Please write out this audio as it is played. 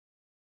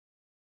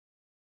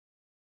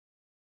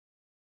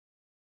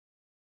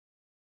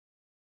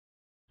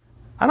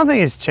I don't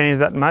think it's changed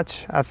that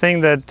much. I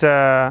think that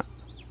I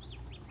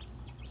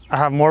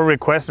have more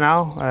requests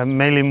now,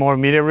 mainly more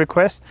media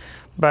requests.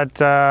 But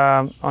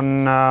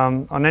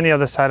on any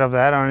other side of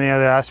that, on any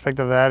other aspect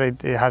of that,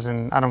 it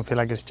hasn't. I don't feel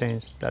like it's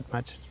changed that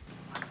much.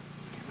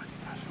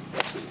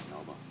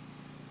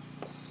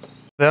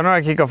 The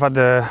honor kickoff at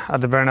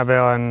the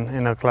Bernabeu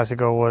in El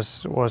Clásico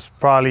was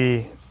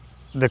probably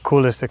the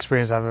coolest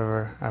experience I've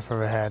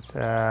ever had.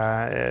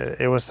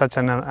 It was such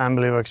an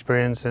unbelievable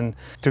experience, and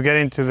to get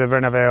into the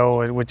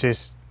Bernabeu, which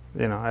is,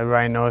 you know,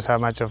 everybody knows how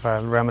much of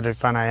a Real Madrid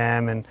fan I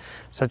am, and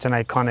such an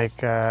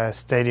iconic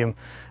stadium,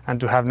 and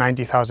to have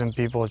 90,000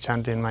 people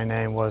chanting my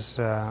name was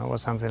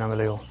something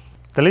unbelievable.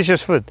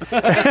 Delicious food.